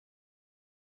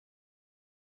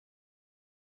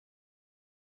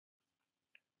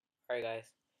Alright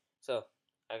guys, so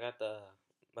I got the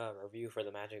review for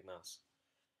the Magic Mouse.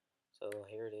 So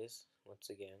here it is, once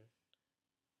again.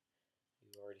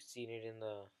 You've already seen it in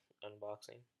the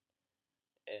unboxing.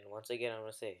 And once again, I'm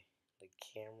going to say,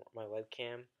 my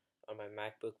webcam on my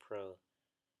MacBook Pro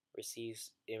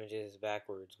receives images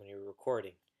backwards when you're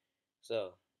recording.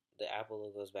 So, the Apple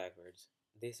logo is backwards.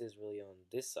 This is really on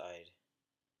this side.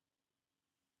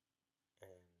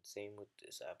 And same with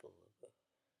this Apple logo.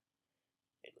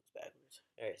 It looks backwards.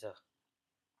 Alright, so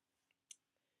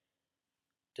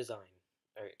design.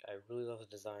 Alright, I really love the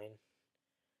design.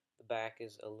 The back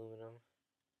is aluminum.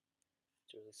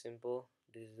 It's really simple.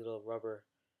 These little rubber,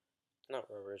 not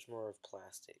rubber, it's more of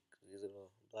plastic. These little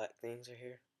black things are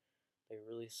here. They're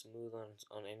really smooth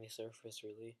on any surface,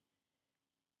 really.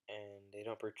 And they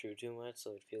don't protrude too much,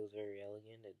 so it feels very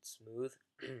elegant. It's smooth.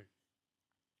 And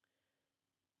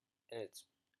it's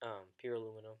pure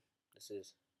aluminum. This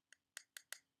is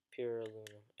pure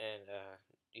aluminum. And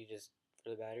you just,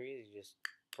 for the batteries, you just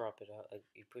prop it out. Like,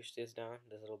 you push this down,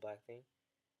 this little black thing,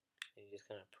 and you just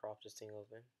kind of prop this thing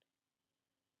open.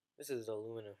 This is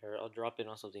aluminum here. I'll drop it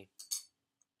on something.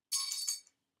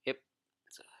 Yep.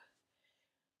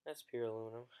 That's pure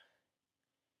aluminum.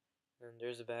 And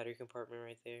there's a battery compartment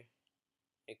right there.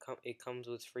 It comes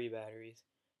with free batteries.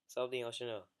 Something else you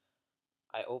know.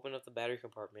 I opened up the battery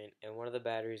compartment and one of the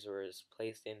batteries was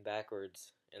placed in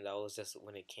backwards, and that was just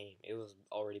when it came. It was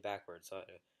already backwards, so I had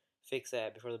to fix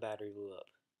that before the battery blew up.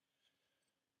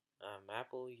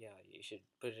 Apple, yeah, you should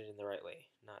put it in the right way,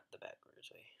 not the backwards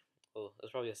way. Well, it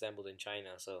was probably assembled in China,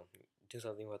 so do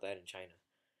something about that in China.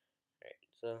 Alright,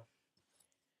 so,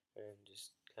 and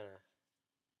just kind of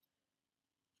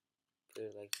put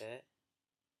it like that.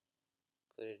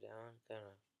 Put it down, kind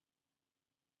of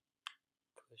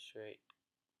push right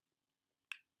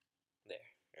there.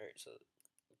 Alright, so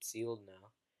it's sealed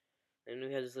now. And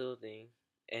we have this little thing.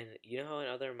 And you know how in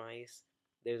other mice,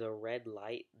 there's a red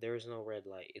light? There's no red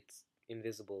light. It's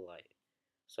invisible light.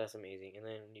 So that's amazing. And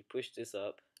then when you push this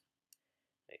up,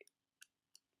 right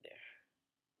there.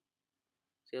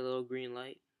 See a little green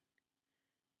light?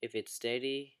 If it's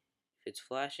steady, if it's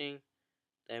flashing,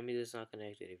 that means it's not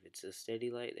connected. If it's a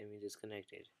steady light, that means it's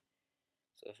connected.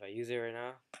 So if I use it right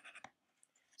now,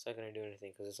 it's not going to do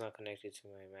anything because it's not connected to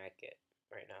my Mac yet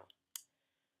right now.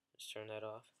 Just turn that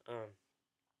off.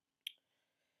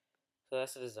 So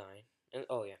that's the design. And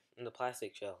oh yeah, and the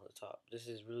plastic shell at the top. This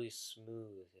is really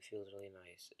smooth. It feels really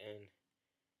nice, and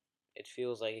it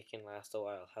feels like it can last a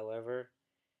while. However,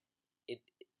 it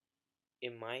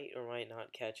it might or might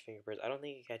not catch fingerprints. I don't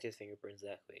think it catches fingerprints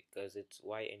that quick because it's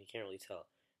white and you can't really tell.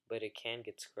 But it can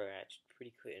get scratched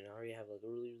pretty quick, and I already have like a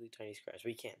really tiny scratch, but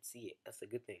you can't see it. That's the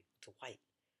good thing. It's white,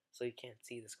 so you can't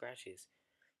see the scratches.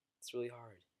 It's really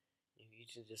hard. You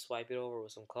should just swipe it over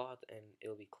with some cloth, and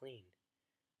it'll be clean.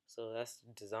 So that's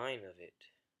the design of it.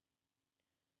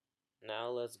 Now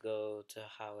let's go to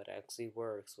how it actually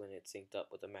works when it's synced up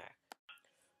with the Mac.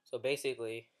 So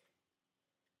basically,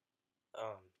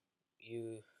 um,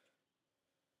 you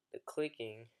the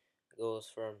clicking goes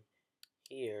from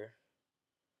here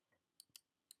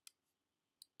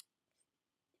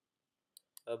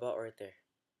about right there.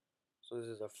 So this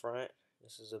is the front,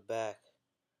 this is the back.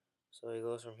 So it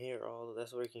goes from here all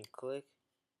that's where you can click,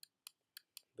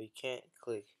 but you can't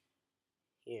click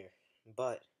here.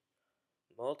 But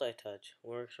multi-touch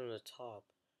works from the top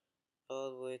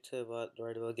all the way to about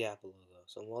right above the Apple logo.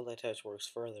 So multi-touch works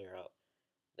further out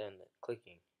than the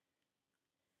clicking.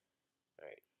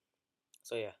 Alright.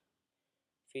 So yeah.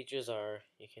 Features are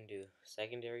you can do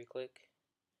secondary click.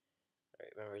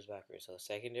 Alright, remember it's backwards. So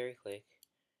secondary click,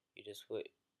 you just put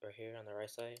right here on the right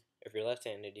side. If you're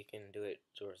left-handed, you can do it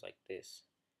towards like this.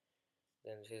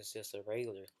 Then it's just a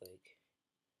regular click.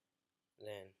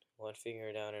 Then one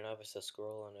finger down and up is to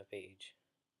scroll on a page.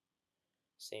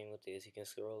 Same with this, you can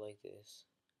scroll like this,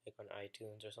 like on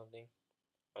iTunes or something,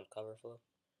 on Coverflow.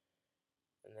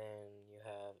 And then you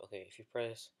have, okay, if you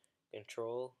press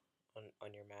Control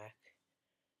on your Mac,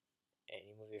 and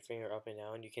you move your finger up and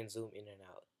down, you can zoom in and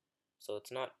out. So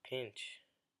it's not pinch,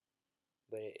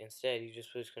 but instead you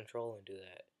just push Control and do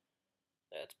that.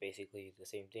 That's basically the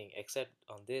same thing, except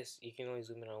on this you can only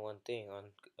zoom in on one thing. On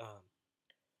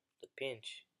the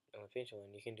pinch, on the pinch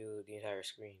one, you can do the entire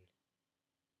screen.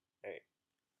 Alright,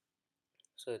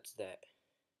 so it's that.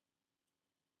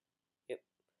 Yep,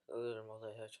 those are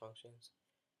multi-touch functions.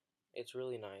 It's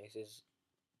really nice. It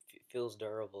feels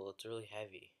durable. It's really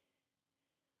heavy.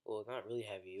 Well, not really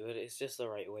heavy, but it's just the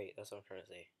right weight. That's what I'm trying to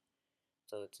say.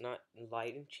 So it's not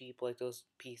light and cheap like those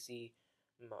PC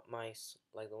mice,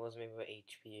 like the ones made by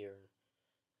HP or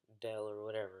Dell or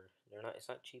whatever. They're not. It's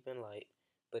not cheap and light.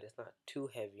 but it's not too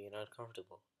heavy and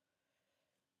uncomfortable.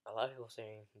 A lot of people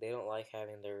saying they don't like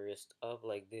having their wrist up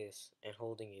like this and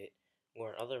holding it,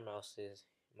 where in other mice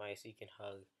you can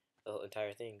hug the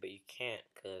entire thing, but you can't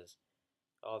because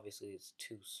obviously it's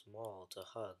too small to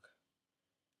hug.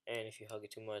 And if you hug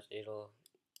it too much, it'll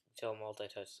tell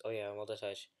multi-touch. Oh yeah,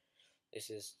 multi-touch. This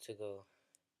is to go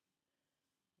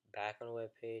back on a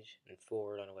web page and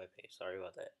forward on a web page. Sorry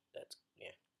about that. That's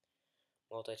yeah.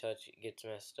 Multi-touch gets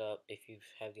messed up if you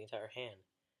have the entire hand.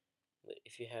 But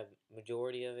if you have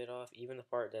majority of it off, even the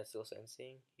part that's still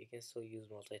sensing, you can still use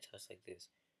multi-touch like this.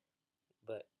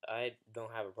 But I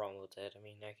don't have a problem with that. I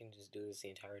mean, I can just do this the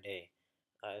entire day.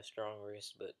 I have strong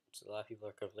wrists, but a lot of people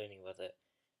are complaining about that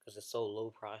because it's so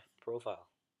low profile.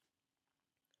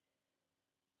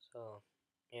 So,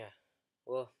 yeah.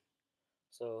 Well,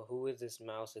 so who is this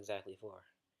mouse exactly for?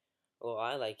 Well,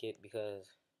 I like it because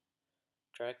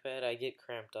trackpad, I get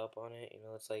cramped up on it. You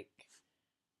know, it's like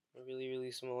really,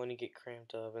 really small and you get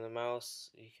cramped up. And the mouse,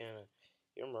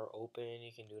 you're more open.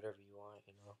 You can do whatever you want,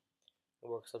 you know. It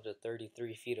works up to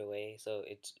 33 feet away, so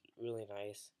it's really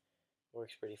nice. It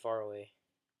works pretty far away.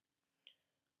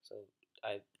 So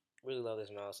I really love this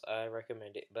mouse. I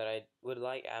recommend it, but I would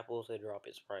like Apple to drop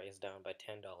its price down by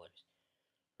 $10.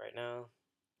 Right now,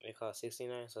 it costs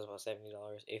 $69, so it's about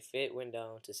 $70. If it went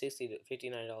down to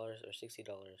 $59 or $60,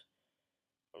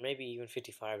 or maybe even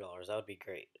 $55, that would be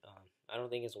great. I don't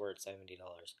think it's worth $70,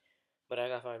 but I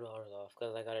got $5 off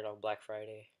because I got it on Black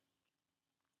Friday.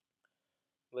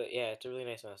 But yeah, it's a really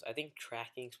nice mouse. I think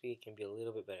tracking speed can be a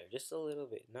little bit better, just a little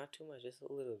bit, not too much, just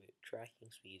a little bit. Tracking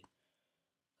speed,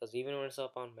 because even when it's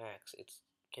up on max, it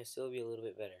can still be a little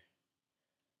bit better.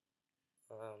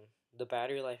 The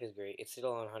battery life is great. It's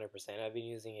still on 100%. I've been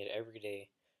using it every day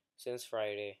since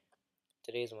Friday.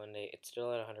 Today's Monday. It's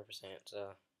still at 100%. So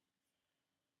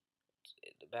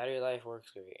the battery life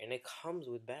works great, and it comes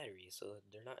with batteries. So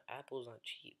they're not Apple's not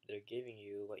cheap. They're giving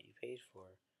you what you paid for,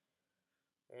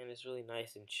 and it's really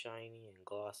nice and shiny and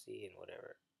glossy and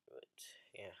whatever. But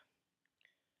yeah,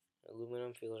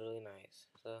 aluminum feels really nice.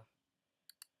 So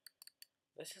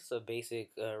that's just a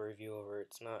basic review over it.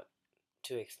 It's not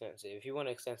too extensive. If you want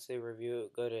an extensive review,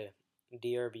 go to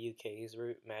DRBUK's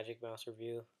Magic Mouse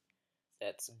review.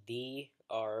 That's DRBUK.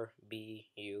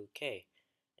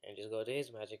 And just go to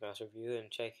his Magic Mouse review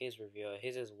and check his review.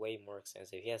 His is way more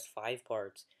extensive. He has 5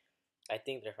 parts. I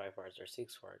think they're 5 parts or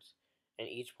 6 parts. And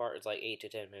each part is like 8 to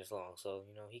 10 minutes long. So,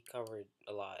 you know, he covered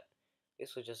a lot.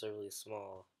 This was just a really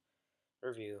small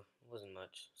review. It wasn't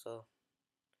much. So,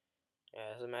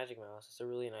 yeah, it's a Magic Mouse. It's a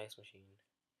really nice machine.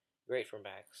 Great for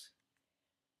Macs.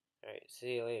 Alright,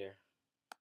 see you later.